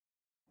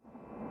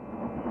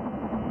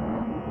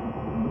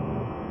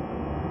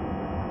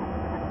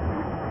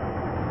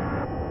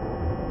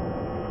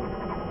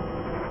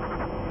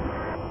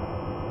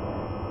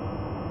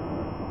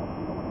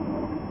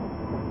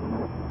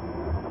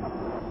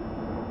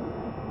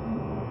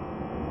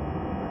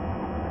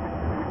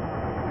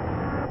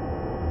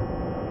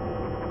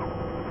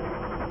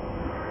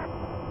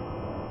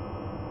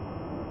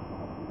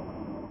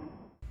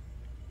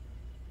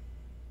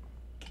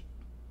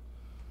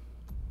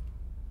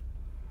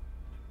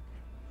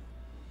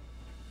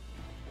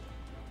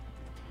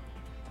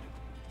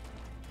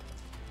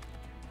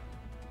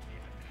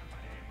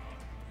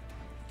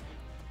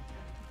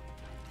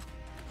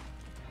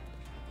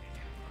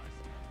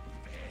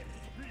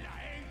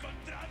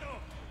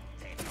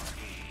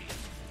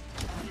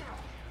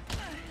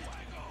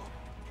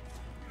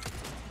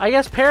I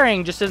guess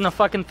parrying just isn't a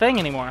fucking thing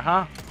anymore,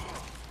 huh?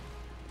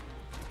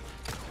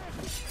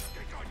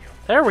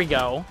 There we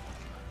go.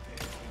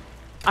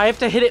 I have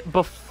to hit it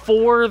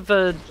before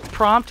the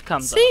prompt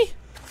comes up. See?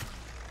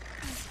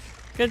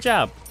 Good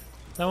job.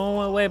 That one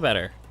went way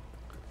better.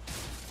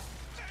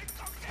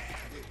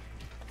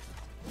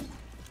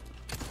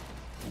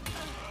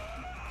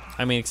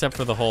 I mean, except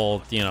for the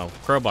whole, you know,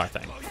 crowbar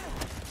thing.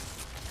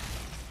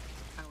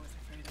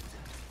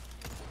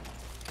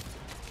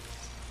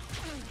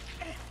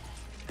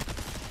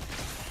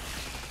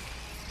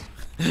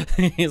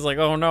 He's like,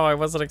 oh no, I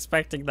wasn't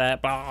expecting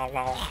that. Blah,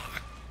 blah.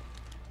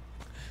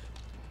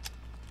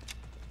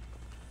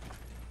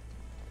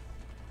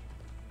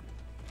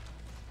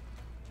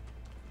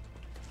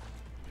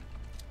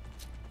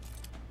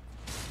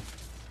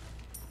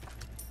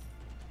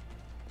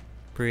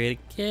 Pretty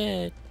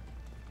good.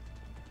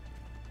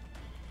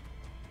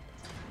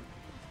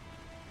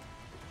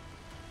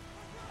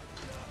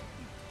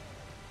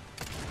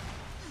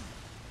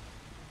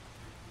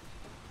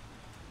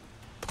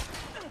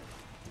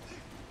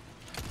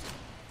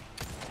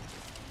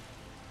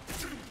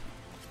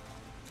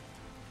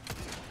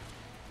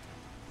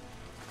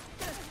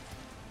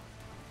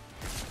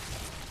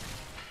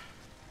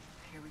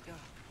 Here we go.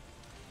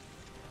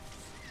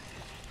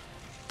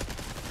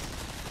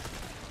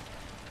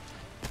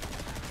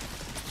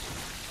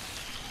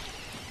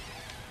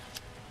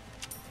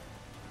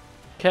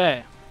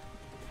 Okay.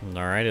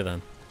 Alrighty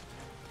then.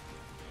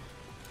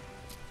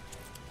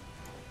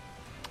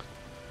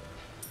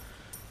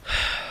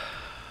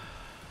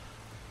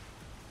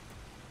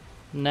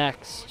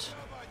 Next.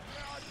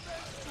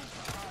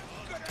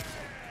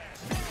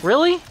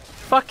 Really?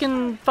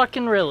 Fucking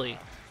really.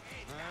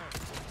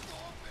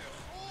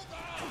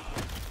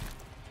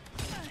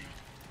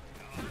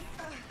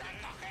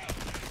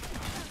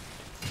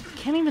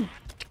 Can't even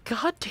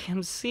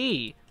goddamn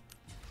see.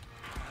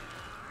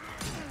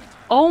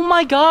 Oh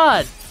my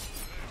god!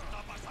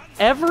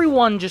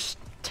 Everyone just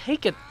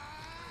take a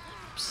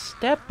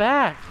step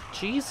back.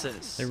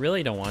 Jesus. They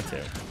really don't want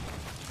to.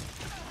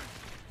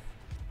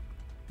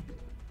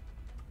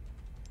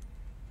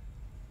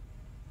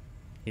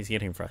 He's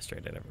getting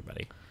frustrated,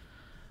 everybody.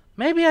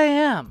 Maybe I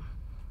am.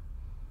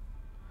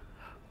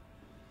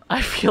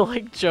 I feel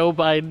like Joe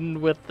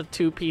Biden with the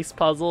two-piece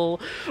puzzle.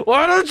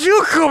 Why don't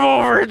you come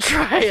over and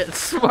try it,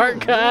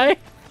 smart guy?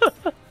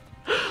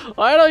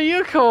 Why don't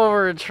you come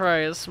over and try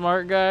it,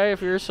 smart guy,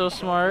 if you're so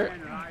smart?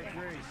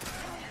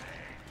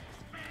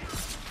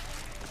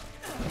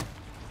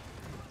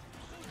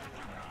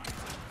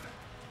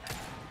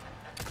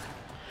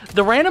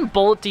 The random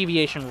bullet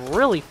deviation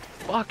really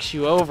fucks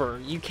you over.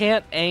 You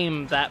can't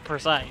aim that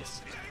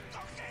precise.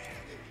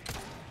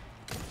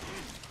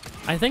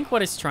 I think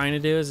what it's trying to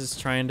do is it's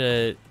trying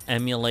to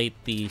emulate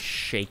the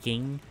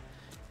shaking.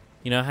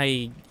 You know how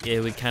it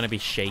would kind of be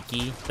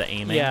shaky, the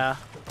aiming? Yeah.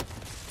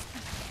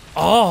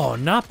 Oh,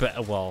 not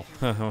bad. Well.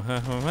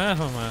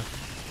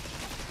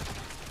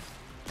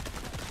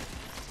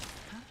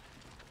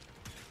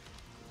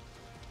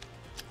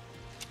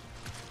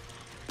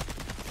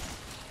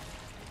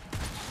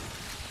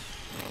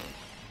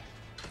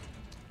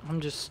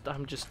 I'm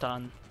just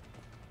done.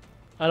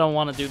 I don't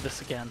want to do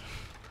this again.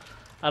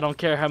 I don't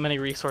care how many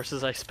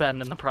resources I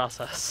spend in the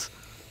process.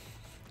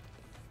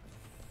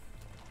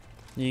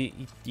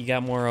 You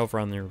got more over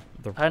on the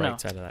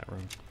right side of that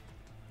room.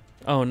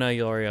 Oh no,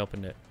 you already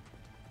opened it.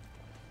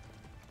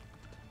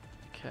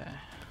 Okay.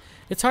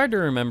 It's hard to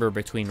remember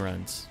between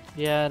runs.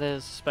 Yeah, it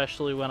is,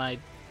 especially when I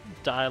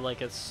die like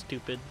a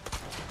stupid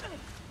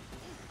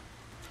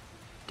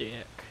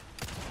dick.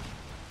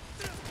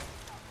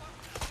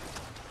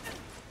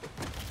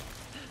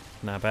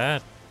 Not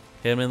bad.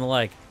 Hit him in the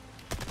leg.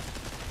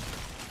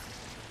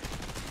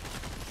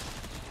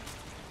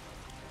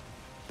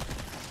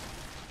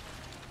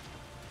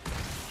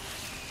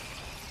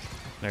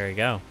 There you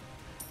go.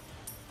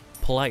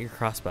 Pull out your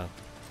crossbow.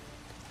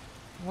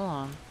 Hold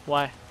on.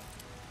 Why?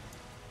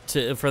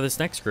 For this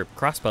next group,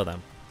 crossbow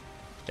them.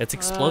 It's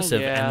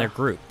explosive yeah. and they're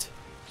grouped.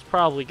 It's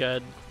probably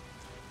good.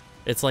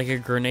 It's like a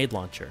grenade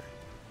launcher.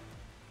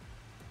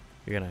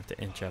 You're gonna have to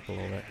inch up a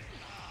little bit.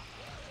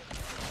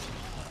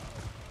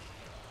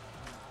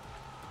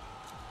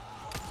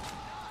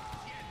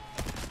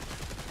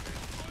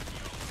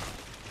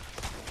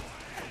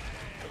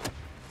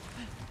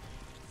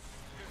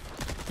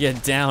 You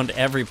downed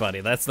everybody.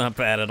 That's not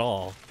bad at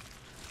all.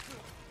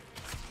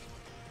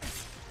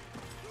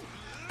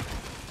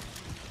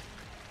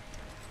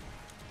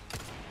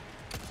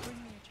 Bring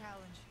me a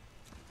challenge.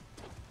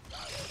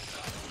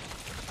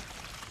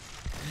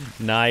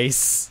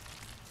 Nice.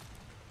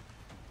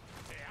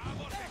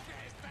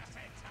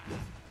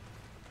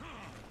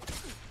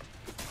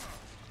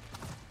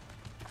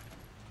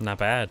 Not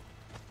bad.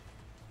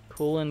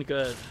 Cool and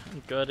good.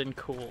 Good and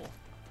cool.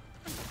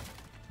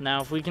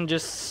 Now if we can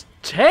just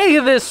stay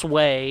this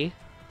way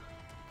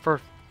for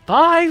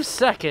 5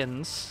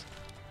 seconds.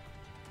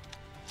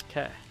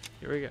 Okay,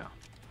 here we go.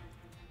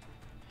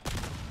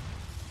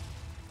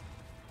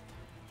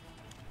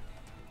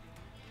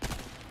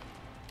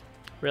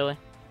 Really?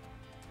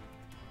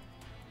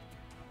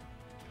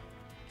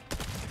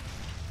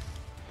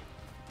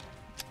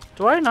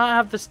 Do I not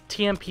have this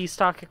TMP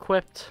stock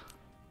equipped?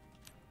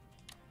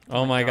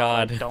 Oh my I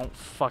god. don't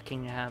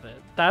fucking have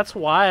it. That's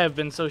why I've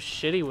been so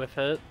shitty with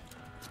it.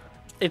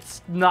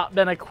 It's not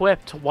been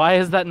equipped. Why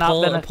has that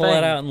not been a thing? Pull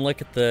it out and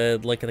look at the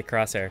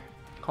crosshair.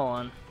 Hold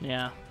on.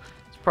 Yeah.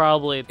 It's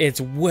probably... It's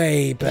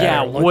way better.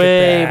 Yeah, Look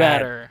way at that.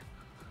 better.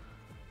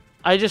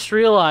 I just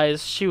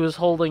realized she was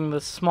holding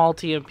the small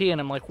TMP, and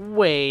I'm like,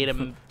 wait a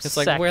second. It's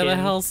like, where the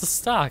hell's the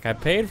stock? I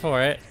paid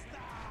for it.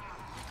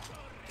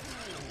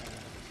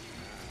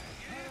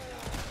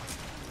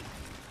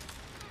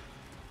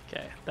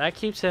 Okay, that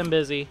keeps him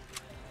busy.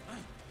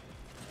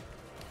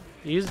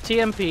 Use the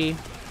TMP.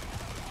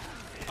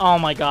 Oh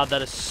my god,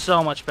 that is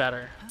so much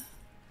better.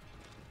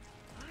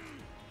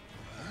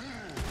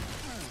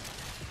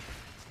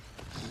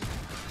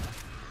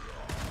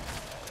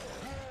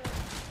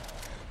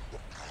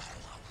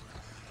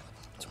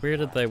 It's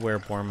weird that they wear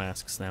boar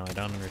masks now. I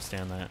don't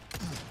understand that.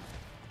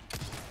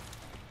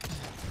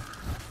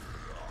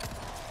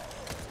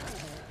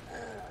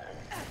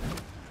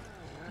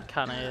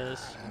 Kinda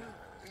is.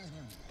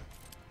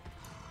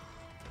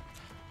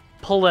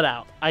 Pull it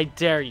out. I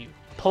dare you.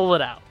 Pull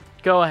it out.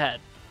 Go ahead.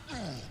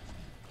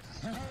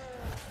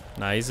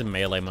 Nah, he's in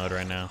melee mode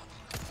right now.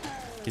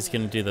 He's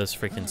gonna do those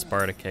freaking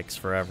Sparta kicks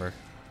forever.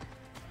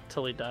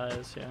 Till he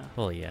dies, yeah.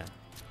 Well, yeah.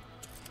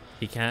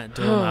 He can't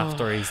do them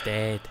after he's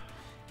dead.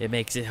 It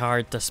makes it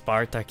hard to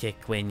Sparta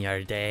kick when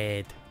you're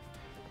dead.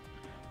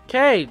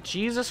 Okay,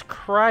 Jesus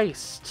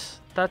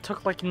Christ. That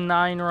took like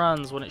 9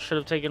 runs when it should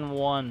have taken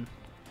 1.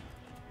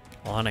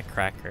 On a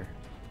cracker.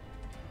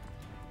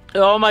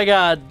 Oh my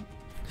god.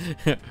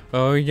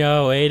 Oh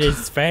no, ate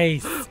his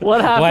face.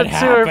 What happened to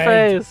her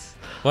face?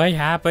 What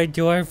happened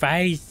to her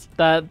face?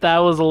 That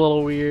was a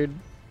little weird.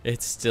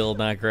 It's still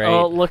not great.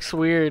 Oh, it looks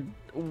weird.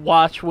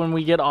 Watch when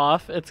we get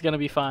off. It's gonna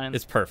be fine.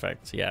 It's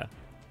perfect, yeah.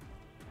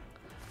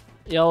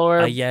 Yellow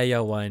herb. A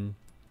yayo one.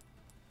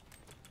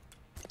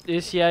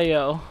 It's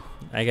yayo.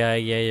 I got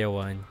a yayo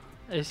one.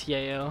 It's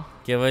yayo.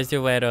 Give us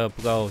the red up.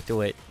 Go, do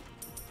it.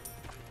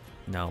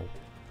 No.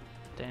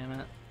 Damn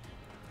it.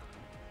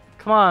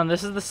 Come on,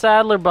 this is the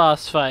Sadler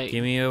boss fight.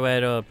 Give me your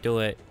red up. Do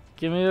it.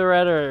 Give me the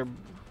red herb.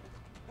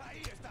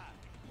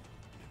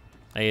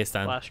 Ahí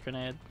están. Flash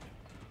grenade.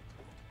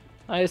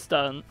 Ahí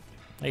están.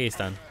 Ahí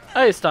están.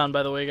 Ahí están,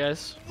 by the way,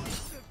 guys.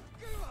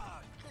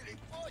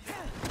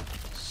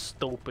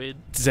 Stupid.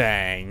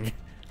 Dang.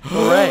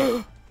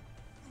 Hooray.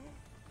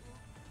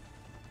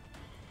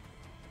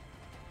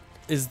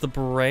 Is the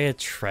beret a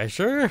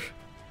treasure?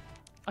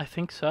 I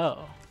think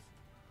so.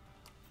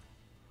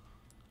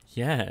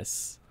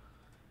 Yes.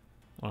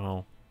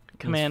 Wow.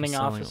 Commanding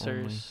Selling officers.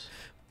 only.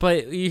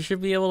 But you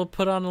should be able to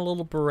put on a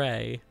little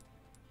beret.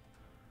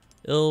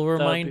 It'll would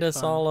remind be us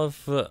fun. all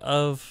of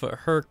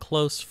her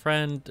close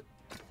friend,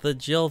 the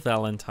Jill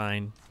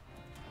Valentine.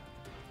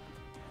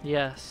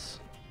 Yes.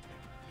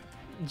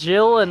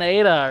 Jill and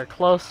Ada are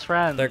close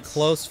friends. They're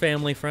close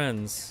family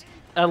friends.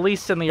 At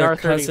least in the Their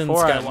R34 cousins I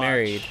got watched.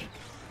 married.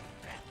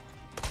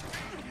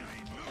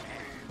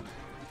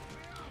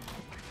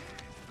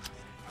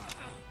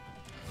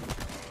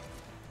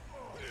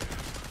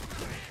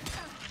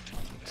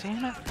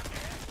 Damn it.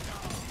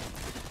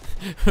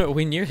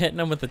 When you're hitting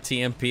them with the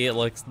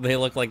TMP, they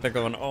look like they're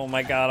going, "Oh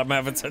my god, I'm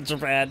having such a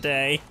bad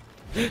day."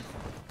 It's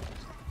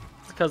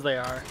because they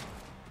are.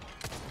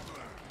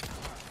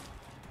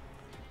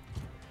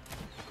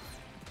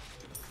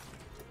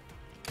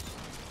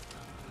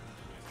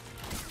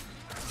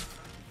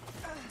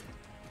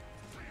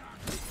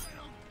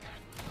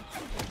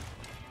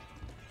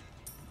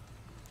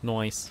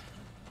 Nice.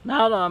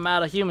 Now that I'm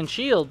out of human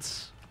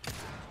shields.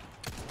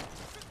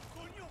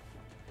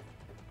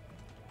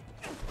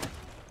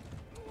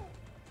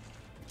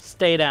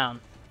 Stay down.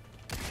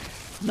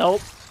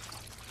 Nope.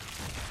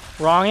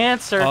 Wrong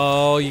answer.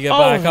 Oh, you get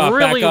back up,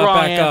 really back up, wrong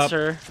back up.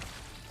 answer.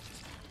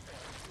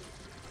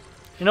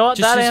 You know what?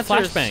 Just That use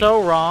answer is flashbang.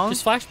 so wrong.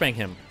 Just flashbang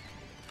him.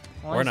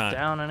 Well, or he's not.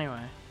 down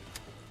anyway.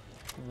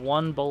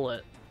 1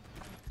 bullet.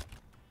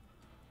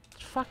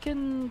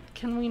 Fucking,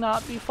 can we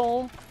not be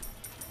full?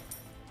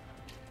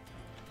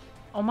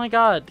 Oh my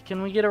god,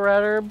 can we get a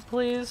red herb,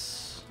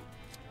 please?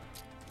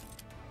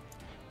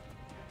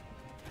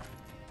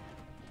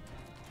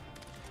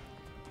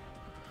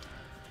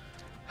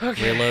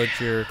 Okay. Reload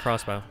your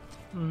crossbow.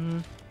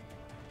 I'm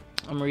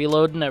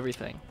reloading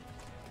everything.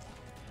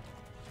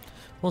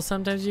 Well,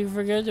 sometimes you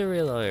forget to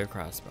reload your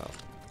crossbow.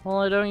 Well,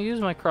 I don't use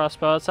my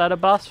crossbow outside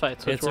of boss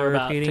fights, which It's a we're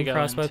about to repeating go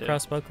crossbow, into.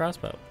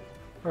 crossbow.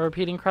 A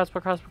repeating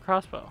crossbow.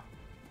 Crossbow.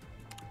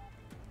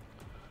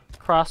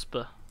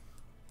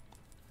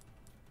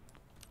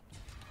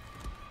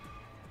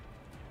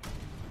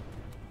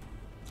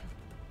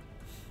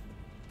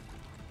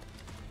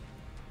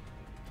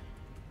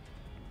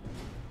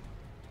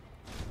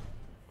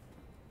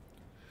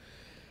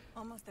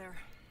 Almost there.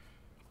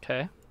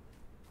 Okay.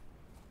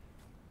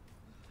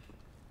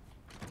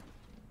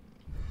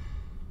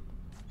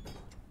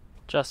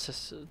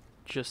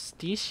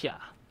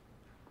 Justicia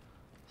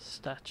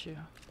statue.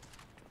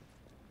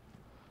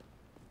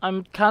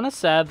 I'm kind of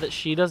sad that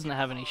she doesn't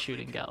have any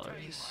shooting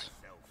galleries.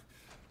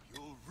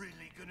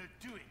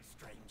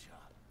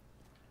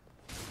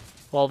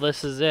 Well,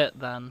 this is it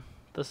then.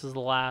 This is the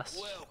last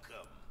Welcome.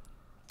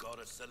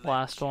 Got a selection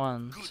last of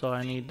one, good so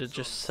I need to things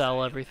just on sell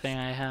sale. everything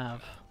I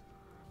have.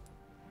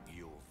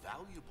 Your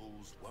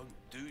valuables won't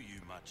do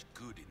you much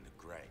good in the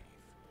grave.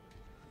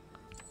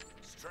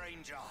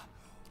 Stranger.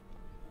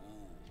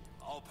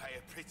 Ooh, I'll pay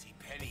a pretty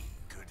penny.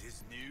 Good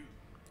as new.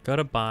 Go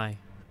to buy.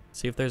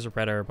 See if there's a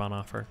red herb on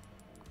offer.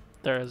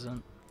 There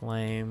isn't.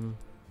 Lame.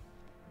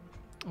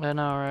 I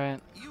know, right?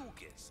 You'll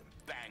get some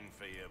bang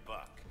for your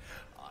buck.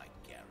 I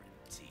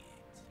guarantee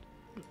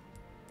it.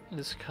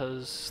 It's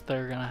because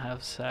they're gonna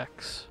have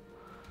sex.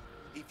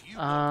 If you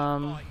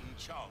Um,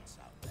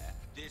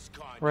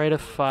 Rite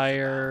of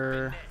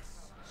Fire.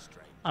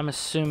 I'm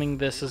assuming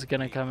this is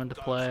gonna come into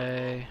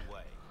play.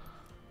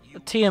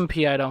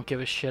 TMP I don't give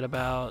a shit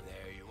about.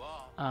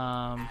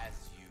 And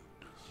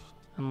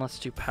let's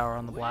do power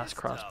on the blast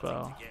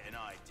crossbow.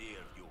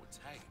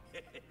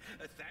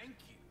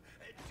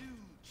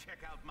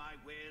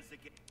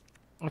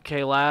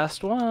 Okay,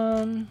 last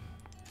one.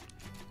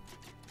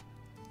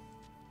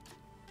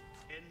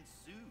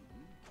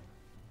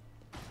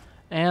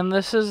 And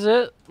this is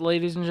it,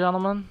 ladies and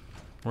gentlemen.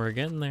 We're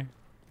getting there.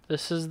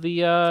 This is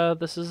the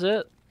this is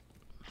it.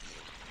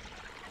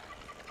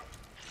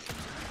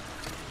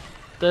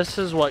 This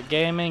is what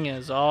gaming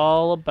is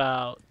all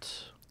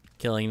about.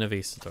 Killing the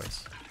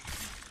Visitors.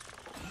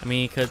 I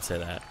mean, you could say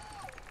that.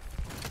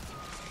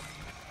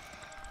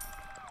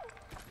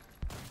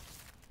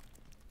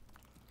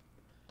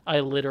 I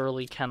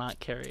literally cannot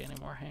carry any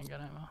more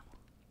handgun ammo.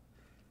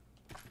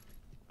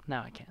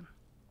 Now I can.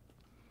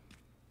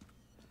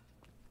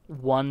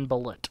 One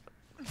bullet.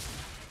 Oh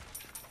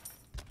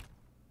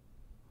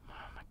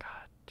my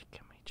god,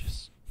 can we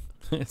just...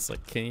 It's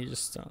like, can you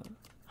just stop?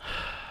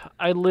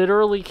 I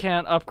literally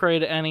can't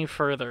upgrade any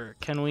further.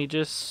 Can we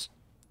just...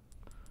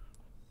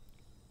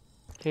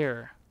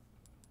 Here.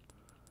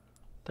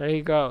 There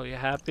you go. You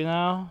happy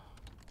now?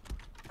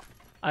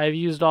 I've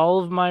used all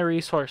of my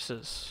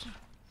resources.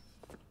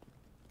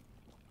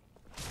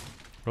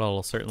 Well,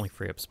 it'll certainly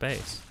free up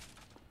space.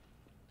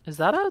 Is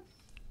that a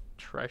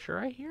treasure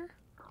I hear?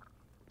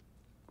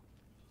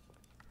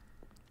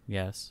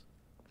 Yes.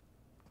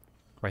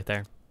 Right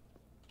there.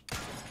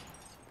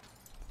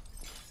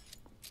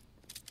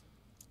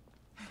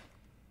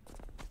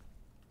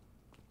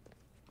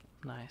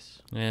 Nice.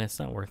 Yeah, it's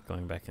not worth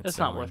going back and It's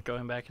selling. not worth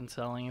going back and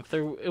selling.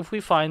 If we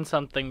find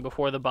something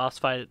before the boss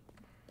fight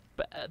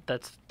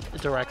that's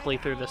directly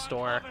through the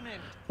store.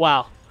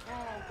 Wow.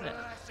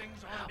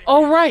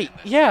 Oh right,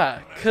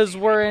 yeah, cuz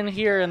we're in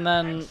here and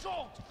then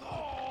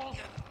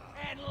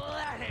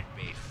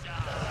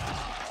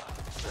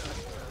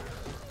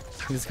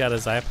He's got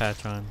his eye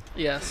patch on.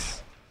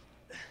 yes.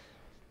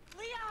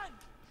 Leon!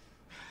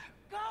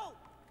 Go!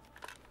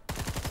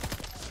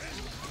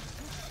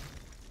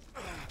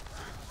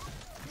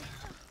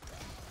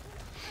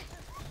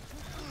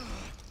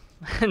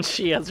 And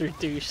she has her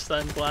douche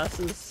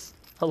sunglasses.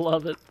 I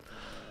love it.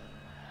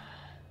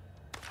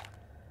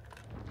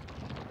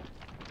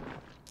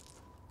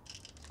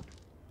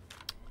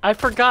 I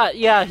forgot.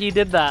 Yeah, he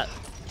did that.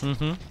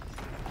 Mm-hmm.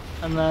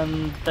 And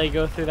then they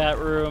go through that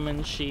room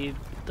and she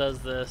does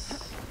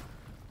this.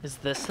 Is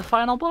this the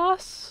final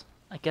boss?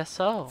 I guess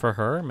so. For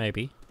her,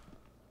 maybe.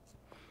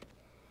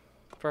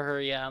 For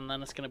her, yeah, and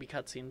then it's gonna be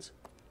cutscenes.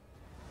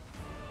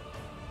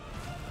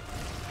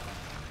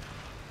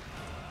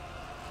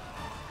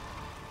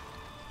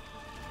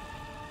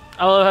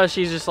 I love how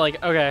she's just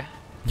like, okay.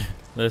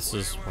 This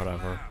is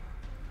whatever.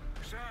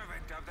 Servant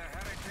of the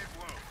heretic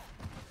wolf.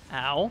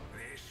 Ow.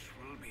 This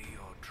will be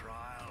your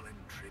trial and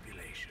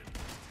tribulation.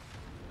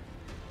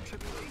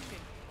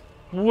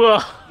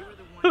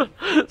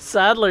 Whoa.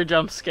 Sadler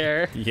jump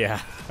scare.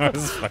 Yeah, that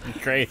was fucking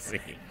crazy.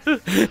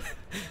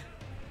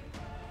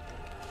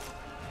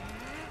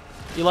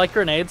 You like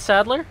grenades,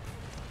 Sadler?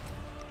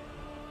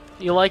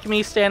 You like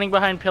me standing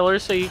behind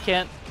pillars so you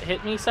can't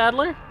hit me,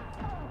 Sadler?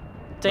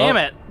 Damn Oh.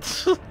 it.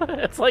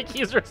 It's like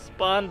he's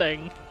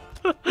responding.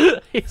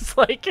 He's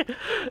like,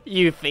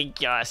 you think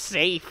you're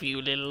safe,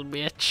 you little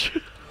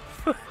bitch.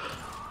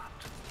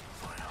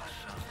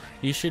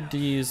 You should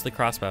use the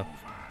crossbow.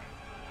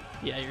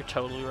 Yeah, you're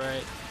totally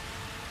right.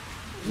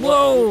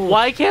 Whoa!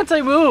 Why can't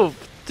I move?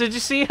 Did you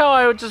see how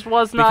I just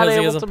was not Because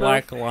he able has a to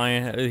black move?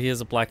 lion. He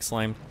has a black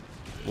slime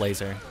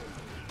laser.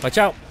 Watch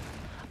out!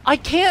 I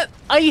can't.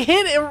 I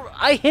hit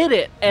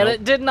it, and Nope.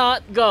 it did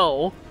not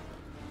go.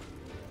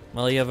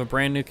 Well, you have a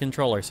brand new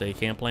controller, so you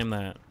can't blame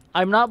that.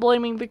 I'm not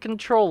blaming the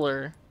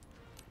controller.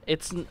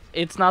 It's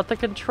not the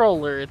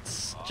controller.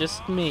 It's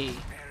just me.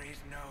 There is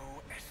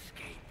no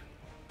escape.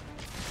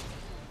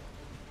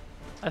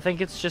 I think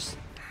it's just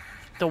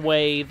the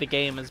way the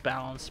game is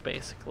balanced,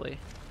 basically.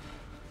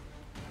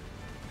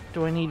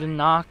 Do I need to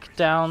knock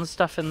down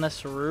stuff in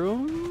this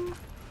room?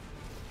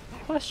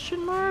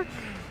 Question mark?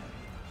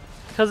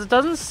 Because it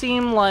doesn't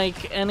seem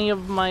like any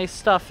of my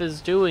stuff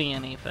is doing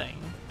anything.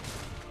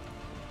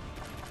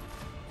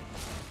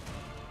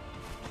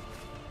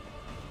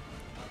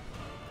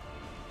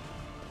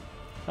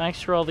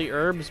 Thanks for all the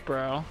herbs,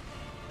 bro.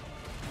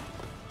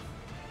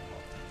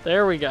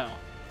 There we go.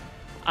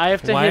 I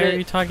have to Why hit are you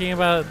it. talking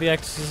about The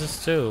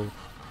Exorcist 2?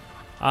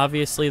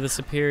 Obviously the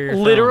superior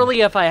film.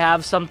 Literally, if I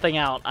have something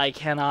out, I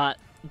cannot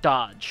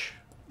dodge.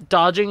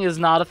 Dodging is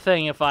not a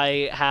thing if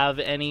I have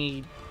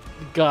any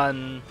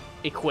gun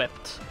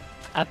equipped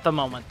at the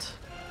moment.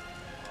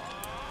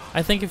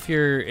 I think if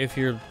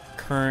you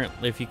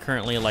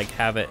currently like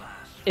have it,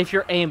 If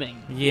you're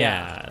aiming.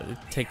 yeah, it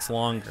takes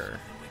longer.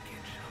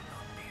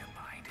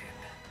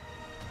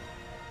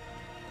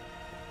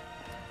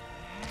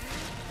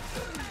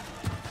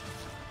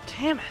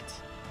 Damn it.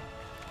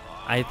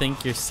 I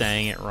think you're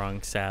saying it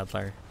wrong,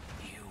 Sadler.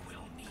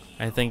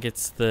 I think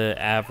it's the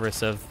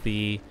avarice of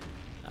the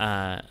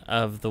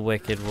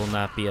wicked will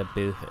not be a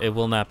boo. It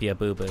will not be a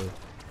boo boo.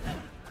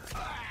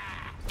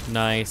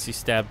 Nice, you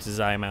stabbed his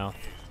eye mouth.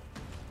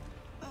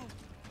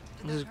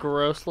 This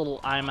gross little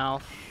eye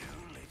mouth.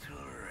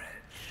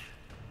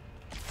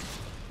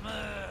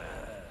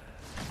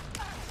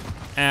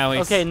 Ow,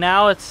 he's- Okay,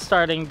 now it's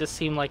starting to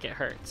seem like it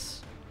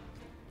hurts.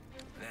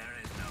 There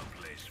is no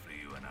place for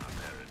you in our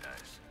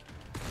paradise.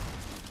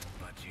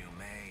 But you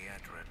may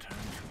yet return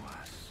to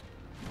us,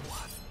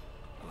 one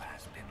who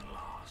has been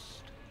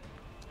lost.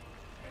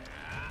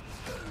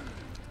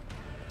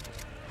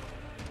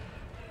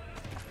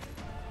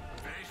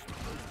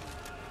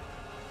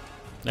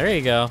 There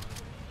you go.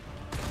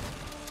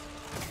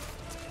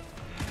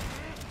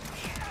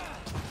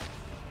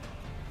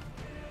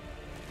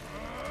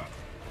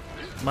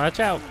 Watch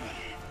out.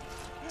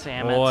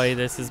 Damn Boy, it.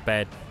 this is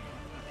bad.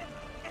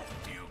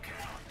 You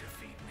cannot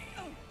defeat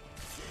me.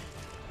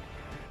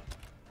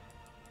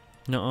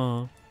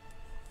 Nuh-uh.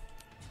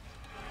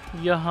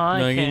 Yeah, I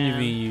No, I can can.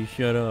 defeat you.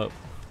 Shut up.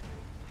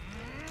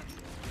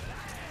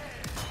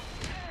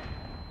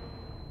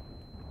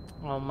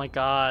 Oh my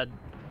god.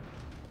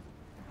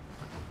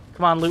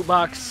 Come on, loot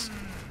box.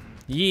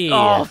 Yeah.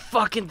 Oh,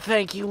 fucking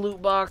thank you,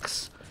 loot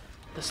box.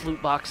 This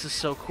loot box is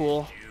so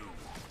cool.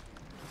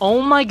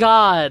 Oh my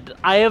god.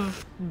 I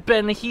have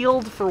been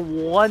healed for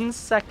 1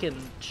 second.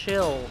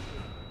 Chill.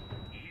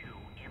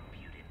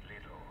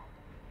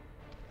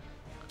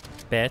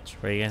 Bitch.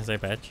 Were you gonna say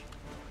bitch?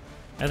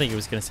 I think he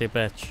was gonna say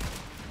bitch.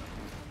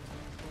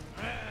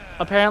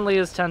 Apparently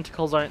his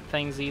tentacles aren't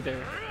things either.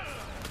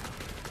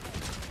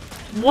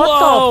 What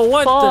Whoa, the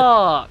what the-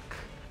 fuck?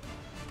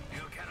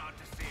 You cannot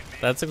deceive me.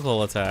 That's a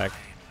cool attack. I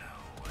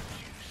know what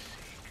you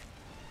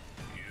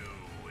seek.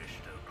 You wish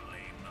to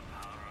claim the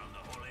power of the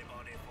holy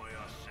body for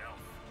yourself.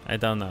 I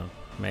don't know.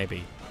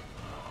 Maybe.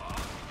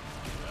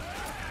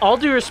 All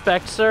due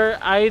respect, sir,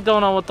 I don't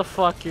know what the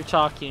fuck you're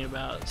talking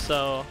about,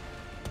 so...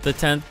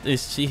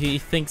 He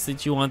thinks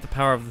that you want the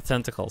power of the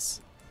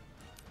tentacles.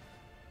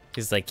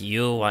 He's like,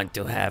 you want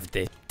to have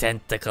the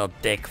tentacle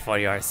dick for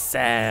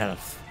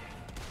yourself.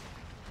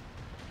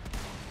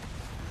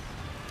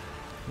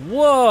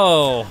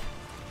 Whoa!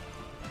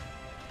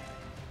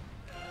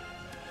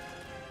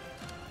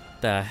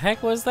 The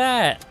heck was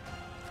that?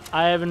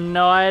 I have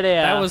no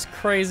idea. That was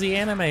crazy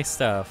anime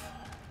stuff.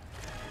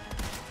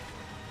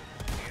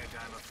 Yet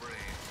I'm afraid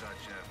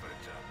such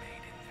efforts are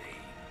made in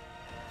vain.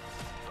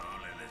 For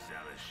only the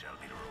zealous shall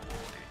be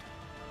rewarded,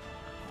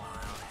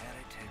 while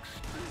heretics...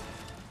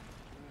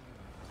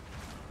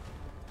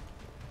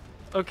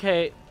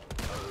 Okay.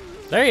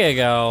 There you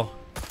go.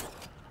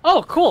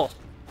 Oh, cool.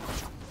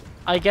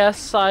 I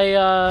guess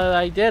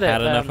I did it Had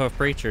then. enough of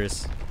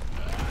preachers.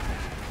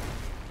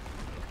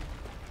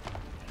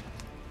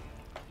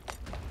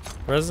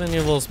 Resident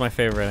Evil is my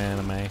favorite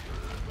anime.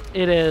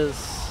 It is.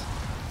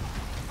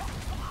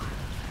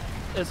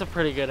 It's a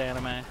pretty good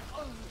anime.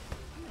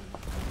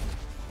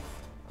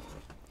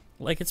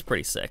 Like, it's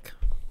pretty sick.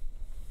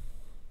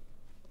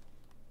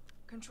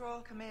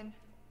 Control, come in.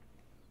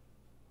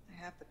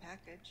 I have the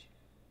package.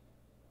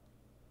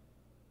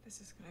 This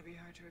is gonna be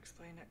hard to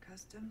explain at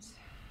customs.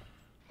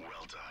 Well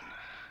done,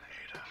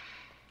 Ada.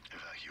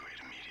 Evacuate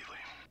immediately.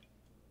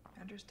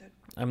 Understood.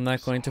 I'm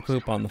not going to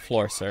poop on the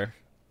floor, sir.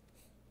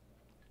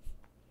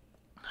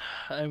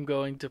 I'm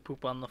going to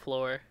poop on the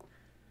floor.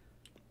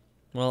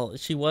 Well,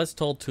 she was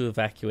told to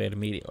evacuate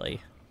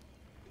immediately.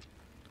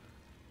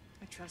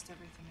 I trust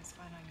everything is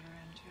fine on your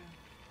end,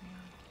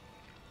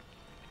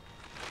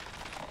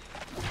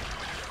 too.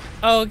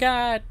 Yeah. Oh,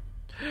 God!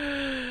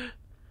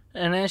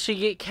 And then she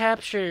get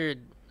captured.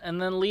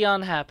 And then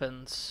Leon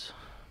happens.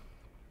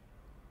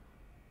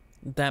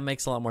 That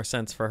makes a lot more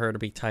sense for her to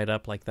be tied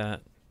up like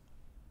that.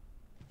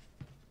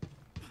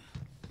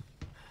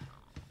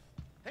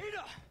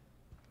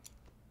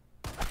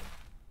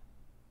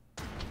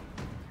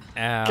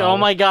 Ow. Oh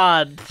my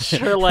god.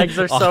 Her legs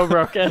are so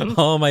broken.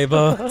 All my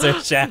bones are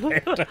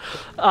shattered.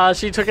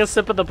 She took a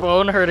sip of the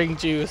bone hurting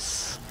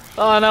juice.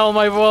 Oh no,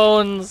 my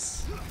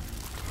bones.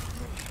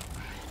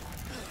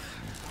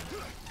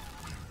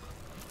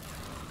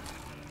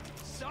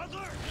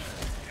 Sadler!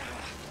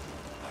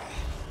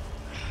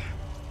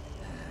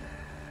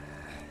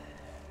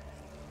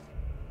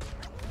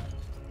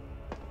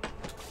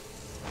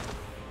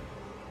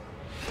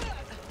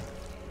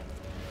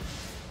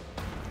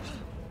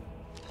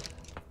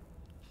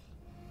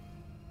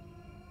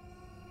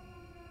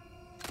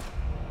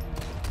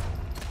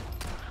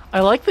 I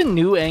like the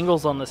new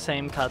angles on the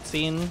same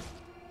cutscene.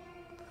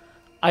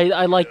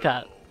 I like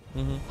that.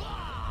 Mm-hmm.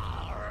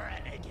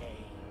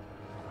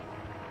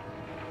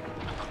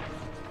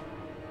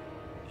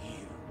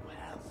 You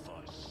have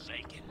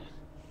forsaken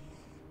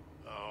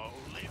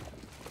holy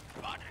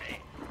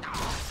body.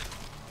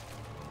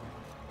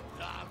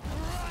 The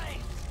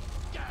bright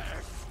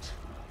gift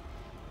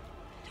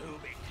to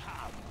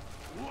become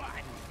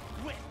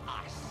one with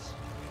us.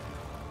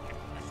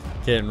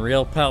 Getting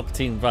real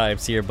Palpatine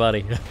vibes here,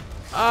 buddy.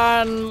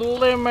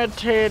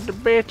 Unlimited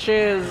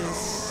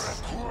bitches.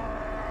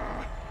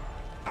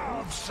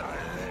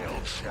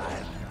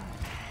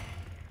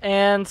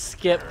 And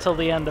skip till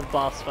the end of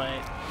boss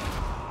fight.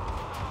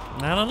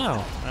 I don't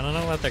know. I don't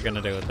know what they're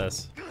gonna do with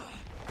this.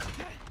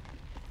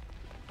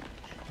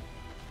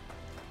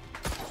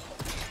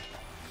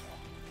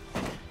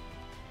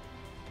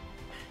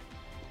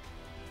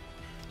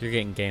 You're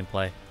getting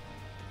gameplay.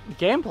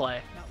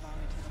 Gameplay. Not long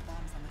until the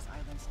bombs on this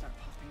island start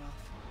popping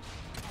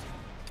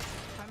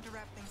off. Time to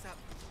wrap things up.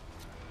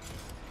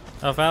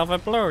 A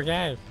Velvet Blue,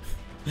 yeah.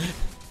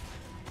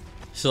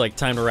 She's like,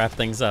 time to wrap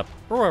things up.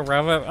 Oh,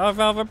 a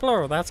Velvet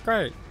Blue, that's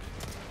great.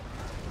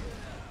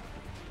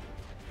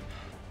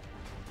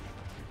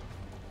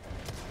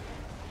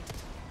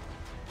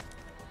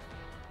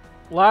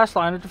 Last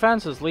line of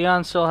defenses.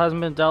 Leon still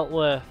hasn't been dealt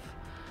with.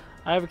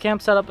 I have a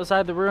camp set up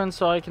beside the ruins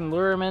so I can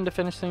lure him in to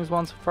finish things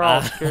once and for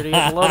all. Security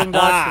at the loading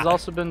docks has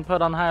also been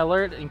put on high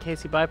alert in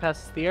case he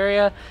bypasses the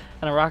area,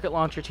 and a rocket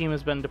launcher team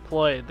has been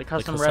deployed. The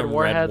custom red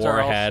warheads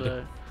are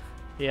also...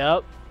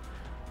 Yep.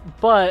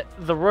 But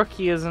the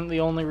rookie isn't the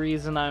only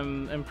reason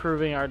I'm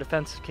improving our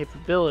defensive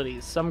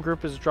capabilities. Some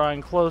group is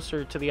drawing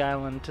closer to the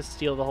island to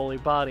steal the holy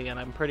body, and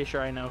I'm pretty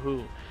sure I know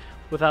who.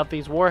 Without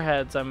these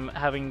warheads, I'm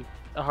having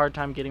a hard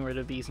time getting rid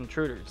of these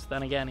intruders.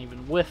 Then again,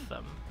 even with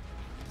them.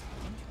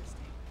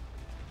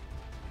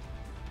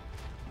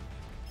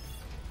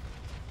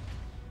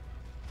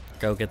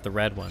 Go get the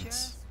red ones.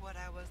 Just what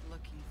I was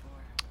looking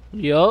for.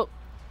 Yup.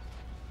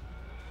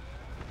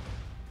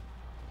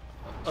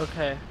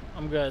 Okay,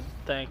 I'm good.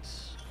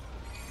 Thanks.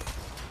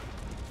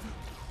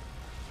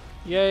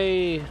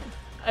 Yay.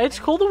 It's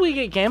cool that we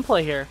get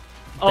gameplay here.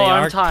 Oh, They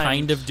I'm are timed.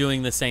 kind of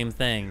doing the same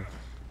thing.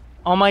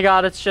 Oh my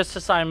god, it's just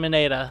assignment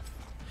Ada.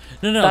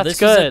 No, That's this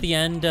is at good. the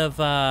end of,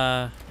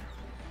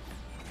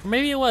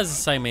 maybe it was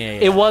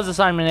Assignment A. It was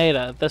assignment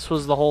Ada. This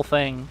was the whole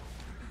thing.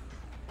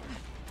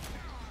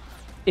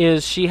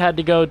 Is she had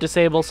to go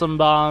disable some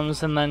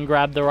bombs and then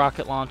grab the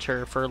rocket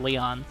launcher for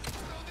Leon.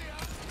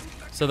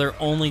 So they're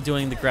only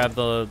doing the grab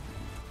the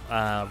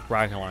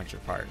rocket launcher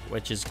part,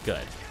 which is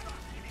good.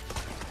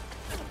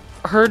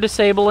 Her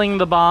disabling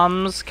the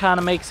bombs kind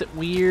of makes it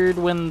weird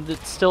when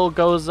it still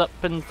goes up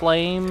in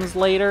flames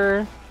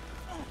later.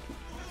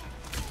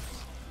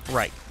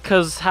 Right.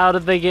 Because how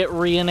did they get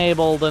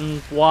re-enabled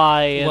and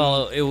why? And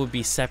Well, it would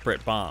be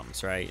separate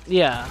bombs, right?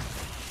 yeah.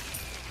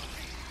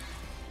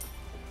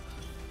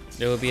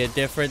 There would be a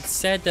different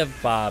set of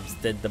bobs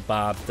than the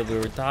bobs that we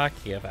were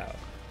talking about.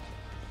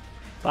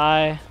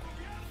 Bye.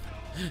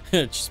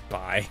 Just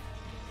bye.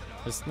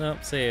 Just,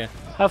 nope, see ya.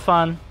 Have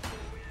fun.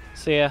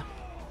 See ya.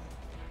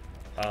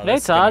 Oh, Hey,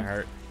 this is gonna Todd.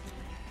 hurt.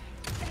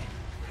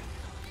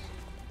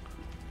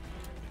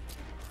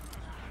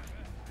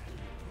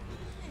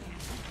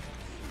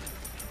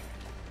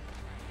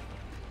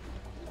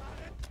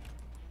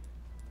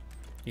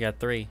 You got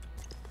 3.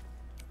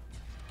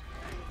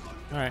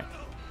 Alright,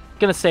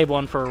 Gonna save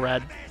one for a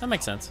red. that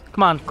makes sense.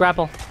 Come on,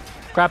 grapple.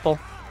 Grapple.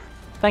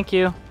 Thank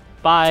you.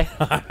 Bye.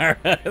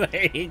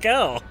 There you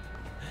go.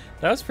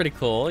 That was pretty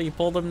cool. You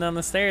pulled him down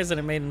the stairs and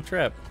it made him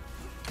trip.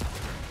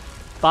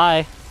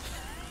 Bye.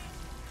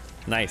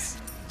 Nice.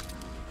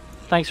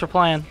 Thanks for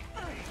playing.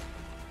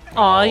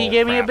 Aw, he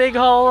gave me a big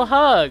ol'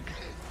 hug.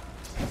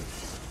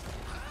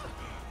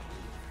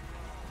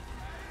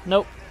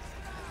 Nope.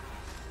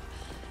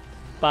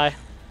 Bye.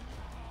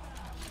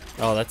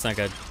 Oh, that's not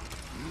good.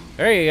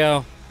 There you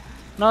go.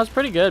 No, it's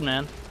pretty good,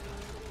 man.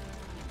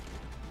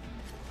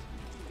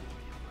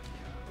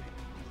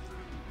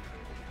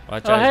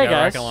 Watch Oh, out, hey, he's got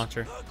a guys. rocket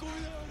launcher.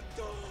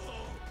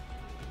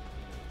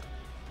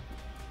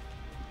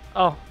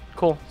 Oh,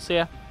 cool. See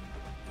ya.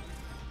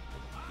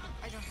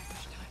 I don't have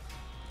much time.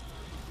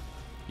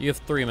 You have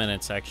 3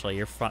 minutes, actually.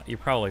 You're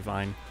probably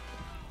fine.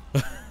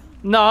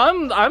 No,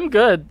 I'm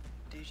good.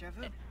 Deja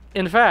vu.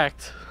 In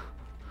fact,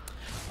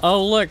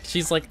 Oh, look.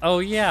 She's like, oh,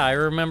 yeah, I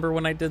remember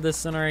when I did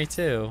this in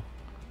RE2.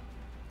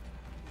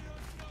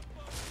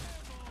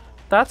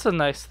 that's a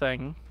nice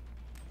thing.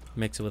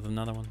 Mix it with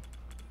another one.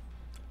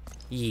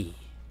 Yeah.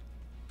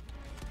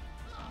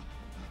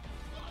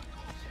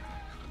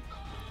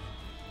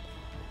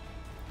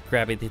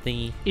 Grab it, the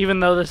thingy. Even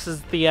though this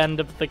is the end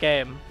of the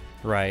game.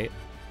 Right.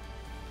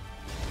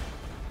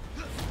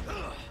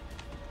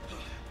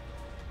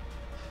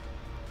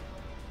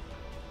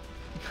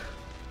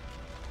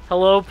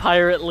 Hello,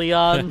 Pirate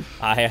Leon.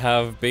 I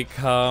have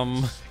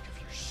become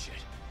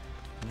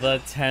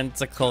the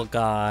tentacle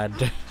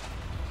god.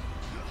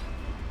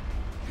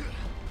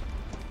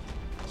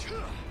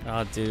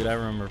 Oh, dude, I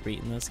remember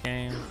beating this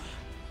game.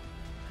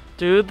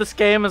 Dude, this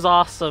game is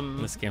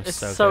awesome. This game's it's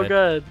so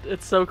good.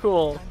 It's so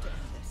cool. Time to end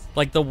this.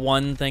 Like the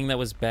one thing that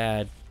was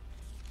bad.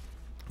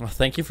 Well,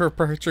 thank you for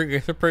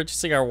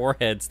purchasing our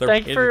warheads.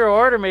 Thank you for your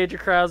order, Major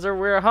Krauser.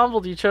 We are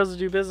humbled you chose to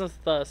do business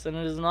with us, and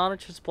it is an honor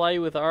to supply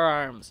you with our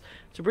arms.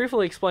 To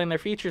briefly explain their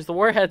features, the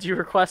warheads you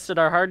requested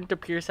are hardened to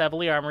pierce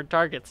heavily armored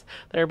targets.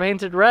 They are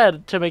painted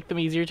red to make them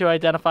easier to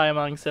identify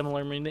among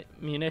similar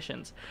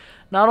munitions.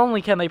 Not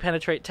only can they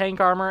penetrate tank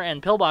armor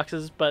and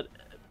pillboxes, but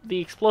the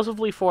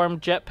explosively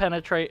formed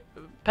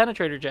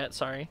penetrator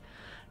jet,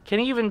 can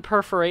even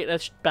perforate a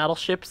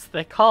battleship's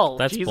thick hull.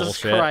 That's Jesus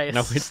bullshit. Christ.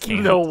 No, it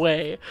can't. No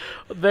way.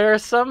 They're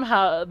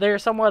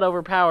somewhat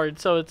overpowered,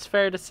 so it's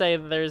fair to say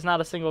that there is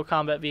not a single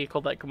combat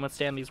vehicle that can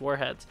withstand these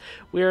warheads.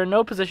 We are in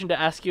no position to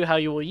ask you how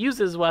you will use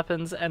these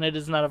weapons, and it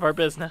is none of our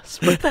business.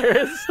 But there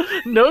is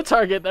no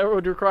target that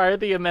would require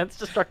the immense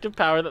destructive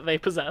power that they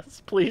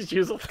possess. Please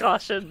use with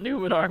caution,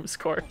 Newman Arms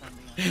Corp.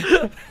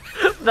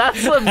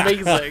 That's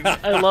amazing.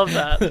 I love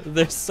that.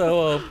 They're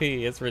so OP.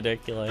 It's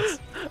ridiculous.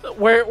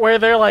 Where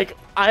they're like,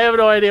 I have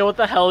no idea what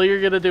the hell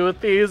you're gonna do with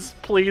these.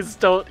 Please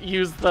don't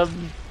use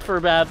them for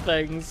bad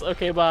things.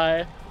 Okay,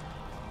 bye.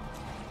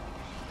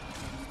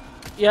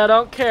 Yeah, I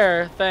don't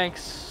care.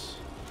 Thanks.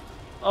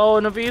 Oh,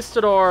 an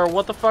Avistador.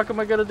 What the fuck am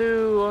I gonna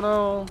do? Oh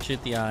no.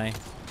 Shoot the eye.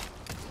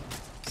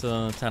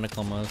 So the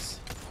tentacle moves.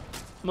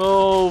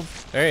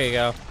 Move. There you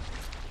go.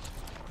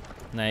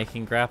 Now you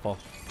can grapple.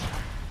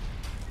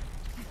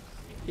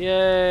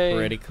 Yay.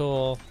 Pretty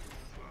cool.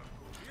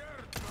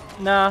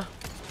 Nah.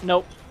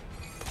 Nope.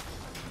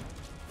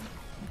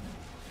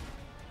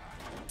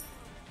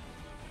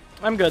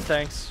 I'm good,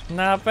 thanks.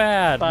 Not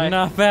bad. Bye.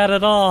 Not bad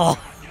at all.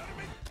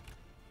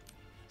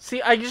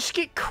 See, I just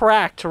get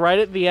cracked right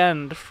at the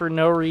end for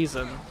no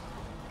reason.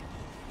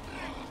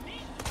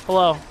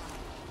 Hello.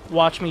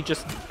 Watch me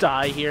just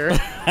die here.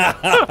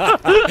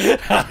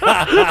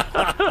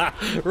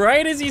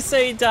 Right as you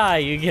say die,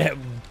 you get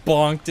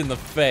bonked in the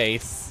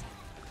face.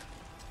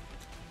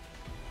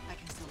 I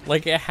can still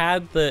Like it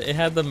had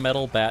the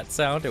metal bat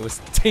sound. It was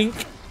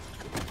tink.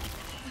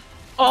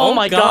 Oh, Oh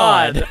my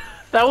God. god.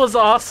 That was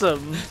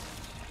awesome.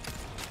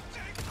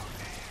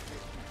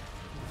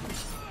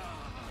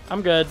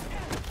 I'm good.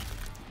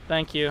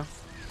 Thank you.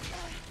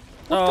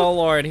 Oh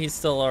lord, he's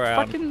still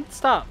around. Fucking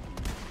stop.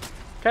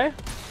 Okay?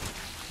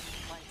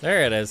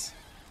 There it is.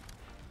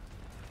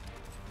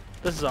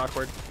 This is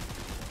awkward.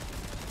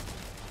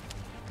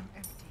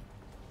 empty.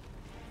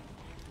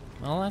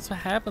 Well, that's what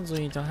happens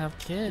when you don't have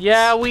kids.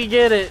 Yeah, we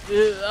get it.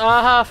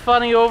 Aha,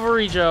 funny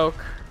ovary joke.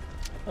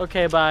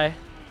 Okay, bye.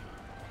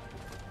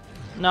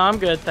 No, I'm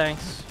good,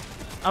 thanks.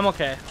 I'm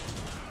okay.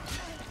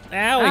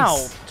 Ow. Ow.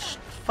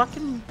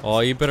 Fucking. Oh,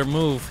 you better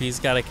move. He's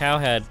got a cow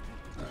head,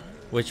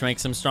 which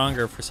makes him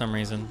stronger for some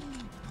reason.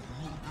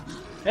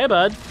 Hey,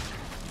 bud.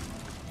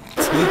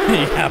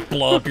 Yeah,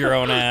 blow up your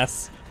own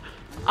ass.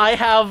 I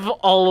have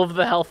all of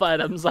the health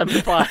items. I'm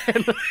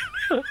fine.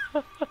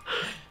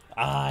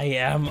 I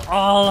am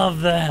all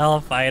of the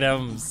health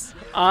items.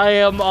 I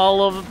am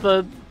all of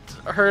the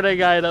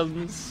hurting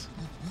items.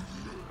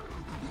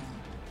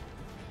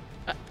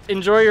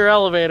 Enjoy your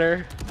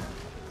elevator.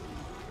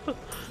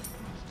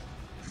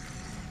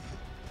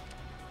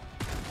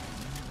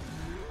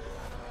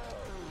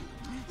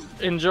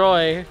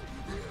 Enjoy.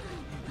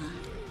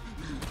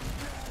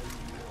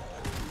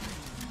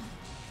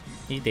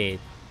 He did.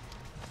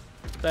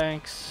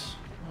 Thanks.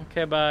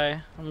 Okay,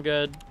 bye. I'm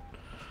good.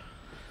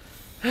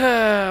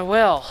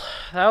 Well,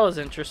 that was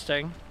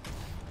interesting.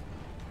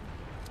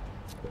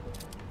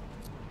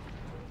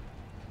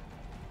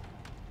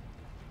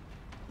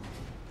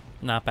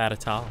 Not bad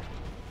at all.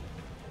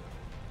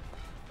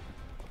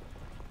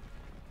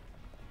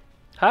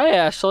 Hi,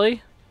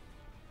 Ashley.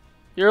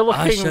 You're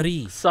looking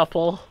Ashley.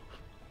 supple.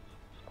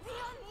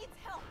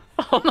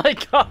 Oh my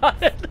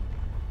god.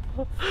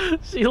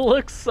 She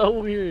looks so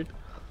weird.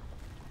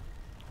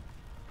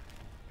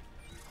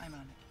 I'm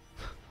on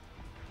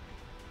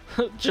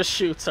it. Just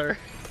shoots her.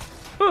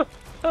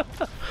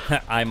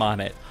 I'm on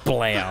it.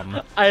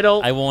 Blam. I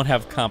don't. I won't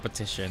have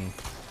competition.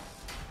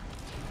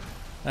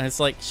 And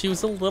it's like, she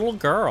was a little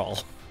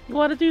girl. You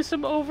want to do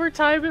some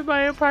overtime in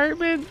my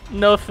apartment?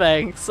 No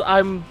thanks.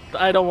 I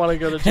don't want to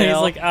go to And jail.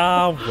 he's like,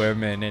 ah,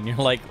 women. And you're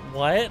like,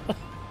 what?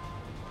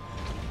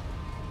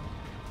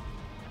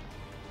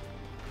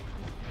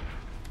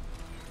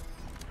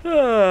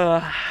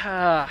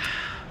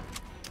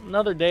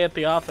 Another day at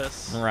the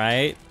office.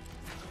 Right?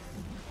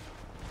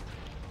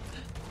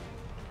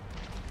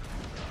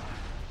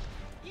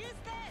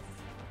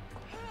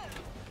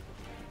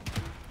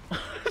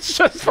 It's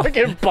just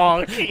fucking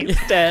bonk. He's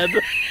dead.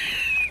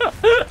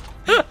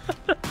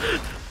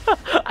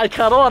 I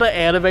kind of want to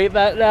animate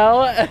that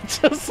now and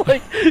just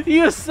like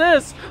use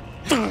this.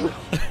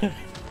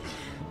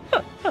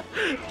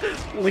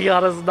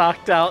 Leon is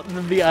knocked out and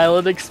then the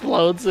island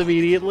explodes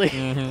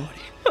immediately.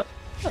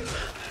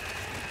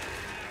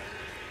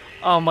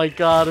 Oh my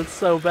god, it's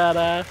so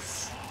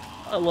badass.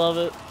 I love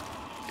it.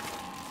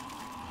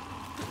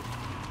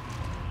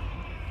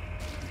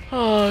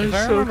 Oh, If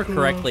I remember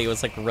correctly, it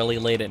was like really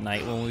late at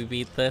night when we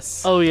beat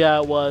this. Oh yeah,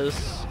 it was.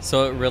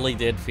 So it really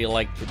did feel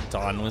like the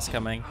dawn was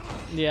coming.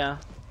 Yeah.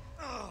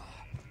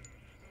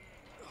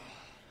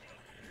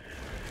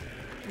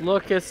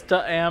 Look, it's the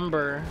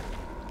amber.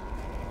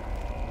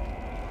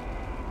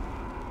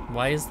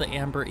 Why is the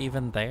amber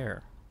even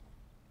there?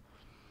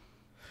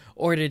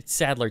 Or did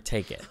Sadler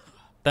take it?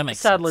 That makes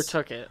Sadler sense.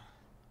 took it.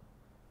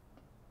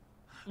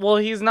 Well,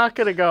 he's not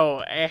gonna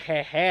go,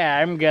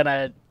 I'm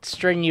gonna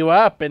string you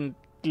up and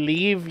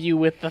leave you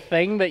with the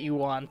thing that you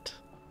want.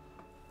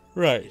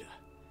 Right.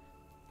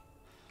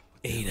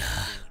 Ada.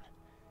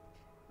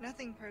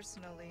 Nothing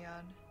personal,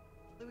 Leon.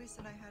 Luis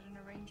and I had an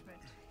arrangement.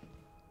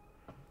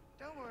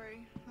 Don't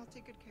worry, I'll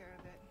take good care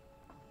of it.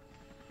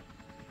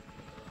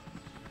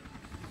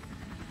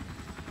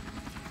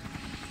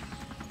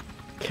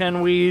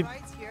 Can we...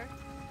 Ride's here.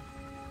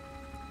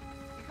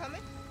 You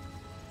coming?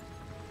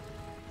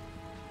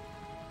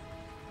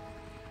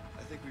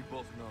 I think we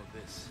both know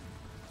this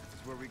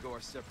is where we go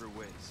our separate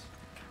ways.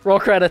 Roll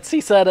credits,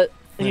 he said it.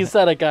 He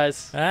said it,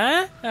 guys.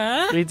 Huh?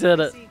 Huh? We did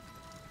it. See,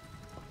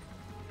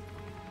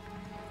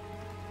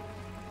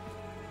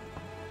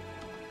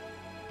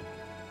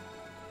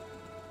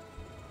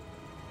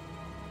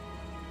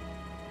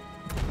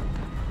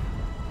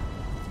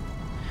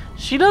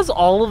 She does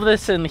all of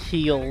this in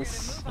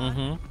heels.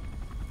 Mm-hmm.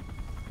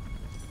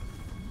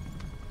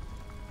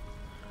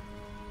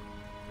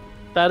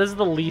 That is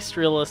the least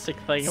realistic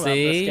thing about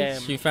this See?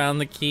 game. She found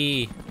the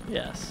key.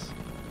 Yes.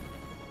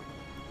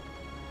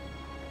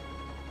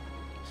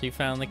 She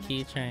found the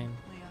keychain.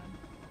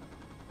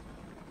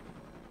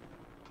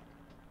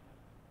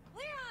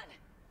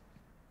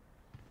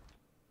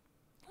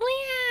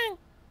 Leon.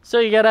 So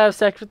you gotta have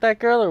sex with that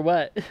girl or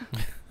what?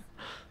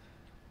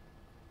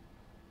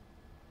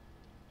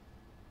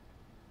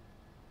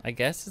 I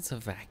guess it's a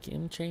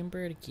vacuum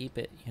chamber to keep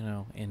it, you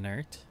know,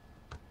 inert.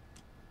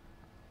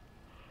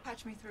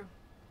 Patch me through.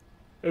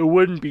 It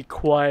wouldn't be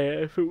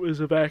quiet if it was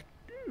a vacuum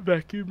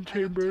I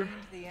chamber. obtained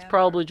the amber.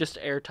 Probably just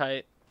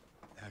airtight.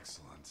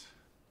 Excellent.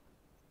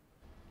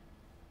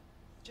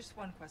 Just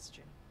one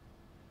question.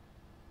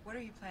 What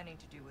are you planning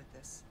to do with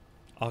this?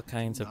 All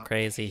kinds of Not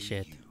crazy pay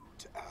shit. You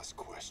to ask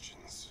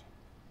questions.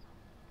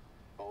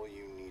 All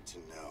you need to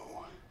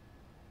know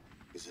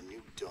is a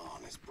new dawn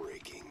is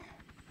breaking.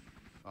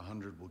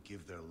 100 will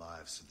give their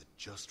lives so that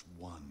just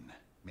one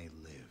may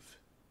live.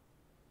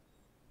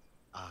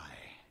 I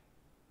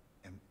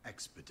am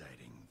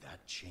expediting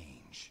that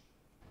change.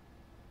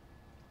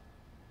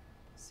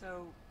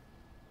 So,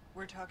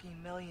 we're talking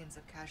millions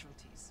of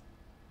casualties.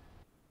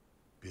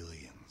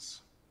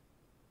 Billions.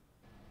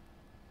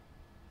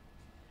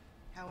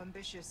 How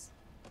ambitious.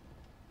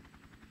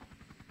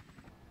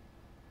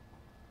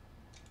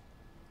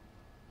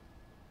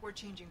 We're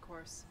changing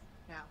course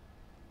now.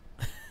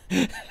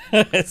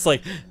 It's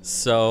like,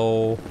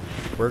 so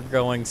we're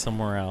going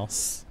somewhere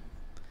else.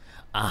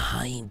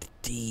 Behind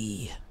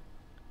D.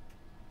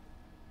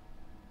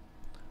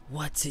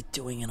 What's it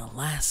doing in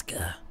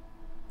Alaska?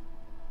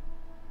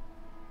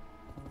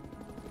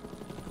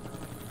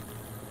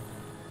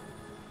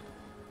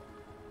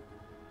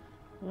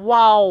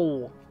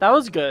 Wow. That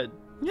was good.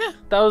 Yeah.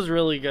 That was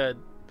really good.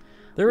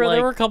 There were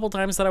Like- a couple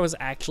times that I was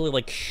actually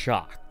like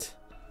shocked.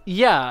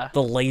 Yeah.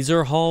 The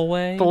laser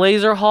hallway. The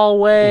laser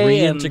hallway.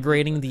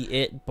 Reintegrating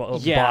the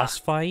Yeah. boss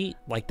fight,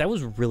 like that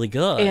was really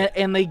good.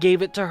 And they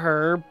gave it to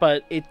her,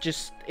 but it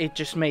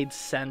just made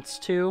sense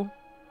too.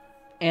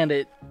 And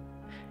it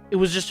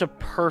was just a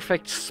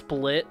perfect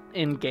split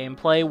in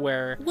gameplay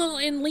where Well,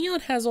 and Leon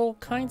has all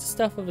kinds of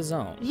stuff of his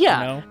own.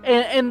 yeah. You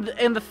know?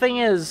 And the thing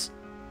is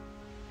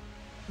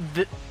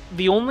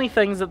the only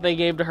things that they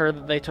gave to her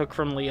that they took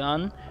from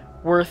Leon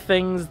were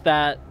things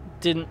that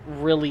didn't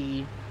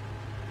really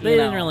They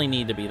didn't really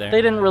need to be there.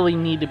 They didn't really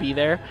need to be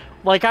there.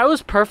 Like, I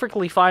was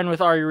perfectly fine with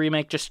RE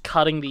Remake just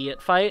cutting the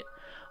It fight,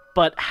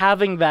 but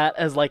having that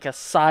as, like, a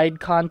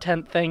side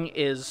content thing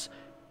is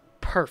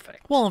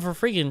perfect. Well, and for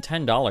freaking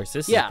 $10,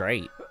 this Yeah. is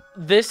great.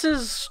 This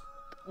is,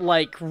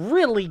 like,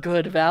 really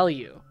good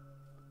value.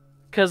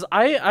 Because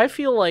I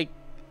feel like,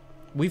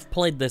 We've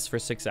played this for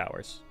 6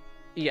 hours.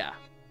 yeah,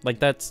 Like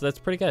that's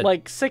pretty good.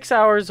 like 6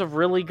 hours of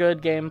really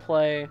good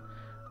gameplay.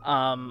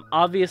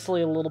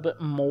 Obviously a little bit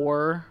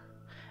more.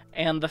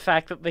 And the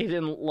fact that they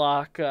didn't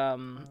lock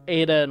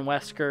Ada and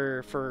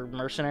Wesker for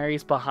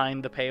mercenaries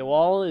behind the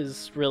paywall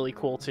is really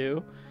cool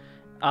too.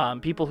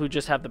 People who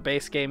just have the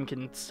base game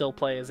can still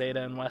play as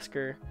Ada and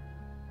Wesker.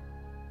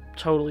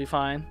 Totally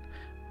fine.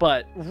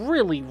 But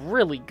really,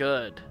 really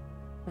good.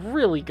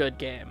 Really good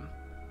game.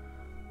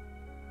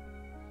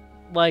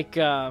 Like,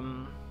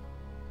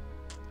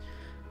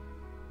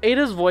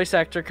 Ada's voice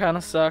actor kind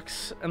of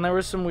sucks, and there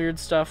was some weird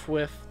stuff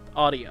with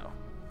audio.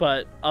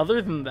 But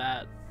other than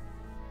that,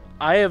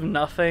 I have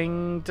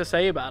nothing to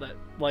say about it,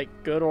 like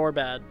good or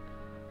bad.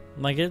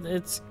 like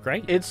it's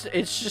great. It's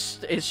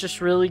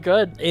just really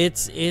good.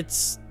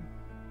 It's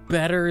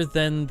better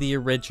than the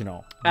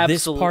original.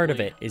 This part of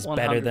it Absolutely. is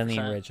better than the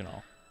 100%.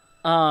 original.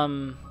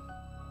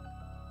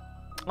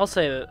 I'll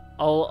say that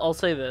I'll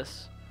say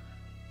this.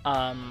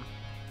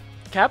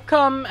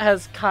 Capcom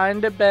has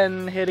kind of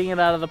been hitting it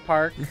out of the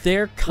park.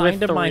 They're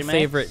kind of the my remakes.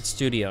 favorite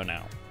studio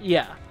now.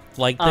 Yeah.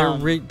 Like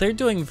they're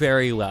doing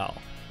very well.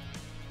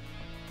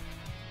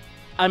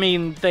 I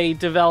mean, they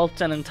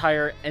developed an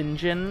entire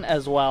engine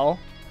as well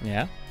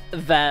Yeah.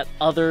 that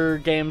other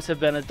games have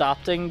been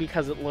adopting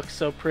because it looks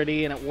so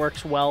pretty and it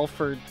works well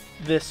for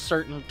this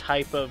certain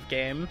type of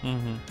game.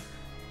 Mm-hmm.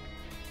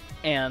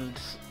 And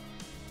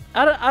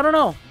I don't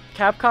know.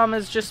 Capcom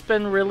has just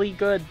been really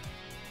good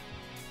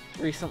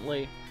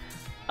recently.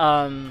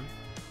 I'm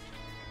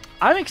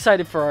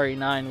excited for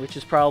RE9, which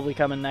is probably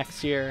coming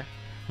next year.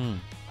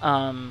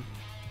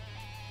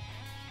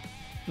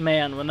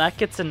 Man, when that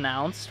gets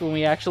announced, when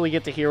we actually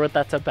get to hear what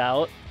that's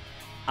about,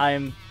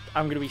 I'm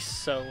gonna be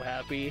so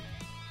happy.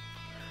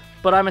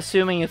 But I'm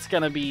assuming it's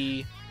gonna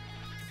be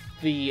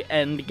the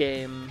end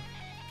game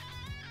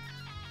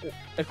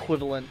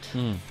equivalent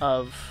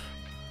of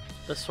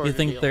the sort You of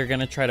think deal. they're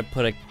gonna try to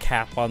put a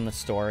cap on the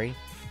story?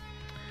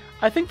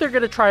 I think they're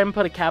gonna try and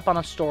put a cap on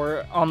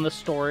the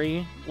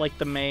story, like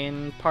the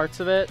main parts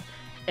of it,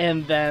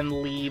 and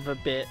then leave a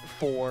bit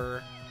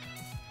for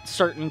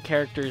certain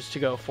characters to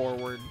go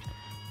forward.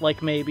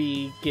 Like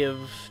maybe give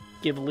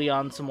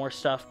Leon some more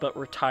stuff, but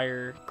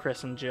retire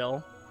Chris and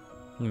Jill.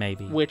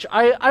 Maybe. Which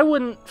I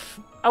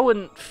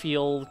wouldn't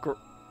feel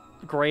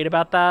great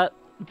about that,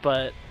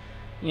 but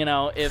you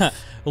know, if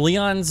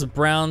Leon's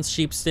brown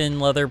sheepskin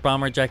leather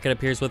bomber jacket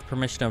appears with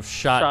permission of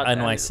Shot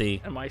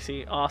NYC.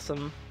 NYC,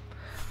 awesome.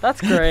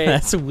 That's great.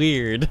 That's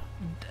weird.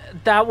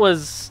 That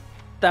was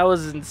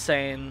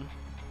insane.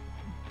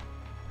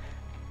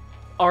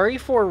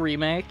 RE4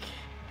 remake,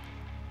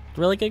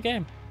 Really good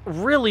game.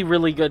 really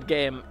really good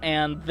game,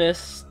 and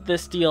this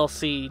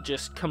DLC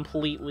just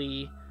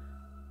completely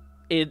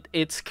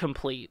it's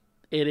complete.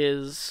 It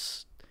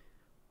is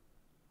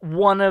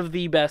one of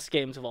the best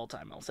games of all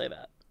time, I'll say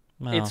that.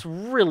 Wow. It's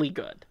really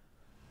good.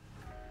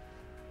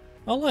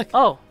 Oh look.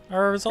 Oh,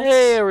 Our results.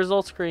 hey, a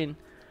result screen.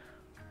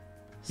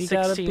 You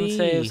got a 16 B.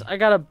 saves. I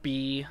got a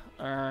B.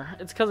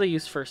 It's because I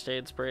used first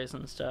aid sprays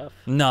and stuff.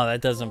 No,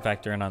 that doesn't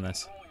factor in on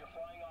this.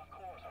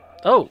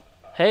 Oh,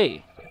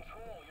 hey.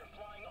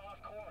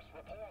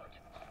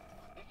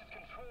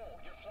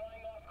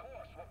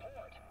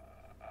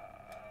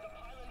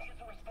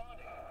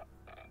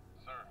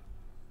 Sir,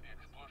 the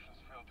explosions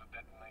failed to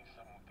detonate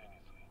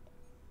simultaneously.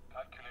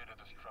 Calculated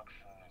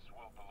destruction is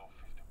well below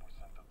 50%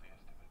 of the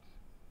estimates.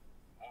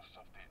 Most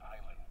of the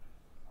island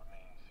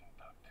remains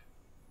intact.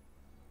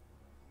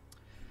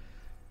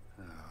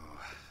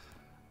 Oh,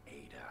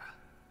 Ada.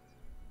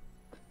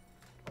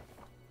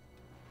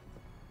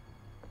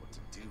 What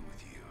to do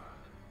with you?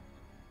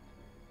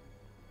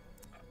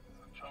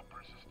 The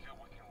choppers is still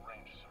within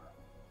range, sir.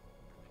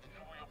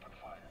 Should we open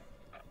fire?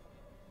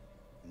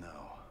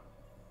 No.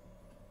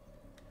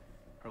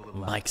 Our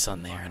little Mike's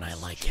on there and I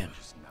like him.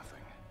 changes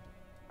nothing.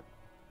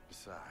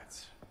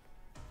 Besides,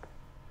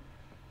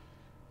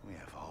 we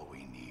have all we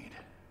need.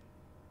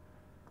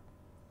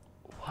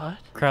 What?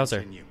 Krauser.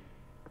 Continue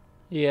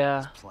Yeah.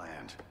 as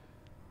planned.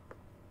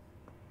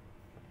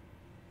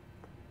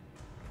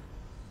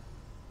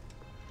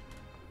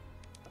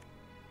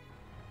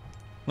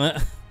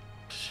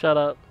 Shut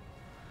up.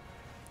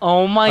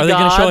 Oh my Are they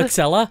god. gonna show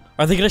Excella?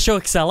 Are they gonna show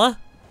Excella?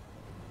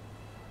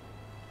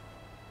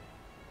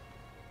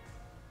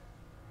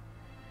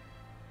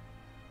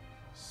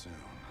 Soon,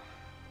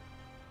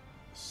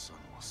 the sun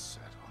will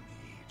set on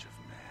the age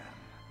of man.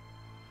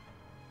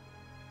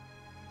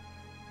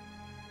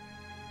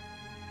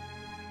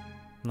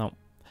 No.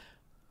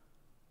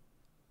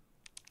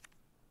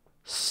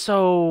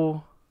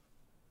 So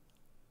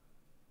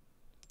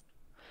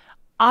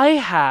I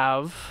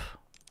have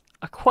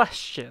a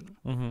question.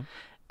 Mm-hmm.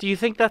 Do you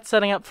think that's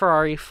setting up for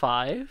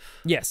RE5?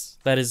 Yes,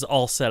 that is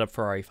all set up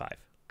for RE5.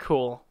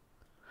 Cool.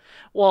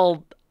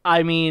 Well,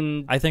 I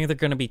mean, I think they're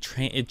gonna be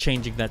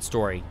changing that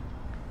story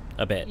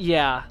a bit.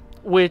 yeah,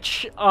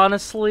 which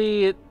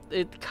honestly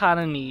it kind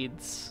of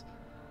needs.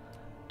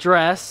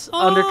 Dress,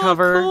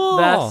 undercover, cool.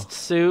 vest,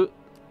 suit,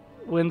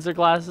 Windsor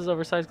glasses,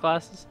 oversized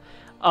glasses.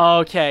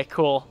 Okay,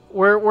 cool.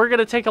 We're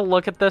gonna take a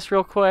look at this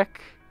real quick.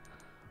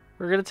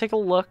 We're gonna take a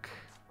look.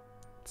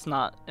 It's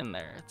not in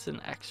there. It's in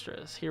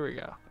extras. Here we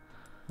go.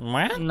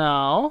 What?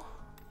 No.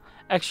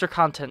 Extra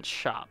content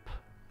shop.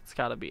 It's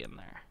got to be in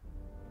there.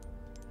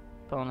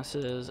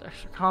 Bonuses,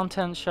 extra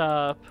content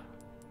shop.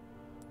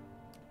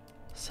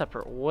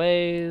 Separate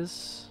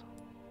ways.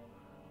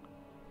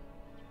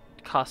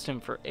 Costume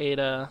for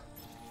Ada.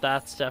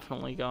 That's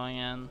definitely going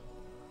in.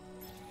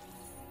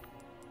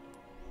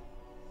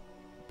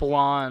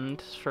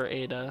 Blonde for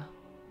Ada.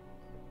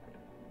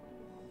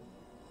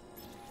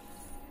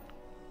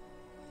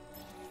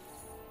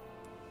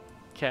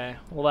 Okay,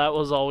 well that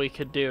was all we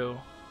could do,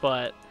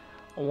 but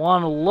I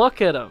want to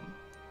look at them.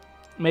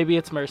 Maybe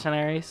it's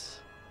mercenaries?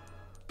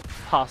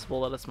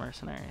 Possible that it's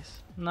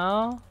mercenaries.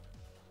 No?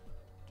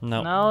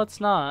 No. No, it's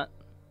not.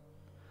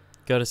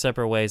 Go to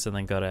separate ways and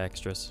then go to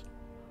extras.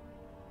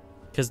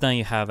 Because now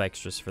you have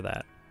extras for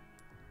that.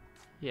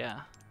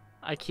 Yeah,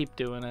 I keep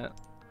doing it.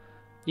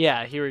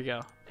 Yeah, here we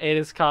go.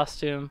 Ada's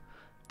costume.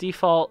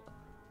 Default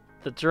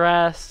the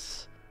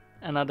dress,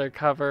 and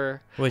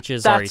undercover. Which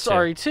is That's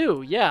RE2.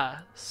 RE2, yeah.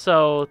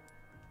 So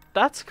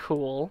that's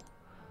cool.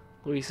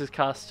 Luis's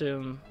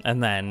costume.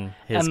 And then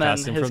his and then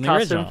costume his from the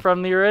costume original.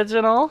 from the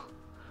original.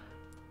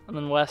 And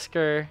then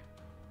Wesker.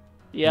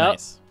 Yep.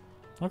 Nice.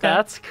 Okay.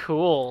 That's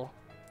cool.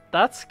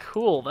 That's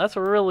cool. That's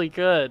really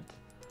good.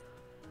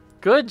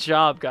 Good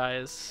job,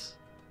 guys.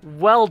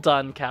 Well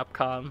done,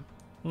 Capcom.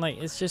 Like,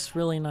 it's just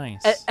really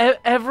nice.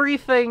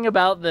 Everything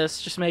about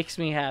this just makes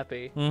me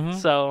happy. Mhm.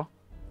 So,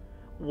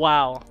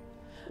 wow.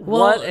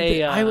 Well, What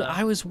a...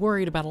 I was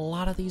worried about a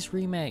lot of these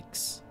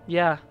remakes.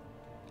 yeah.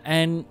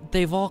 And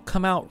they've all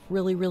come out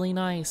really, really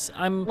nice.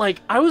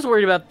 Like, I was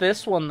worried about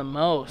this one the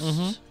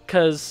most.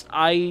 Because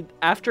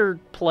after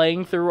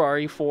playing through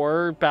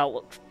RE4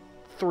 about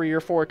 3 or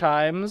 4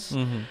 times,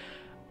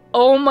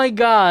 oh my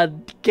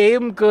god,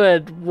 game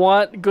good,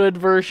 want good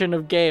version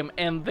of game,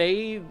 and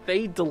they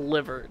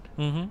delivered.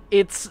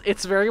 It's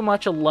very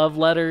much a love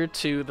letter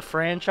to the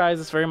franchise.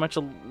 It's very much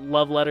a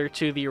love letter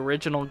to the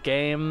original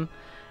game.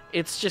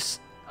 It's just,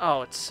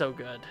 oh, it's so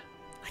good.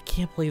 I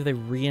can't believe they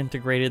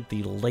reintegrated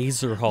the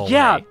laser hallway.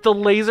 Yeah, the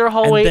laser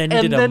hallway, and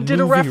then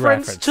did a movie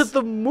reference to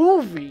the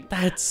movie.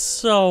 That's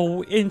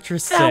so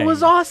interesting. That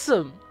was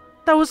awesome.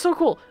 That was so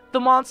cool.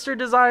 The monster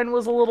design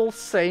was a little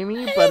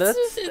samey, but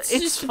it's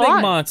just a fine.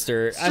 big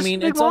monster. It's I just a mean,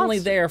 big it's only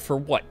monster. there for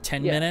what,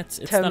 10 minutes?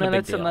 It's 10 not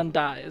minutes a big deal. and then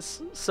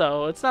dies.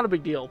 So it's not a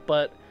big deal,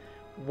 but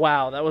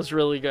wow, that was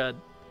really good.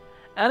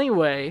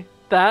 Anyway,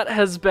 that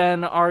has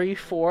been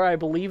RE4. I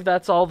believe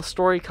that's all the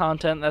story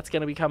content that's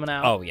going to be coming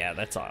out. Oh yeah,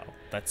 that's all.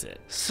 That's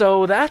it.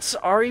 So that's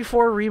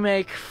RE4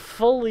 Remake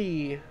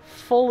fully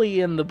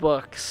in the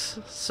books.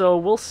 So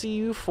we'll see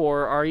you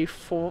for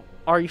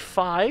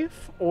RE5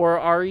 or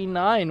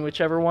RE9,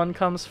 whichever one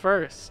comes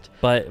first.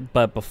 But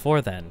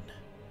before then,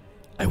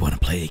 I want to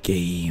play a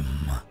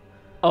game.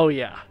 Oh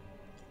yeah.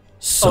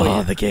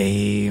 Saw the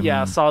game.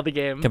 Yeah, saw the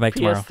game. Come back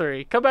tomorrow.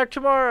 PS3. Come back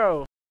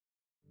tomorrow.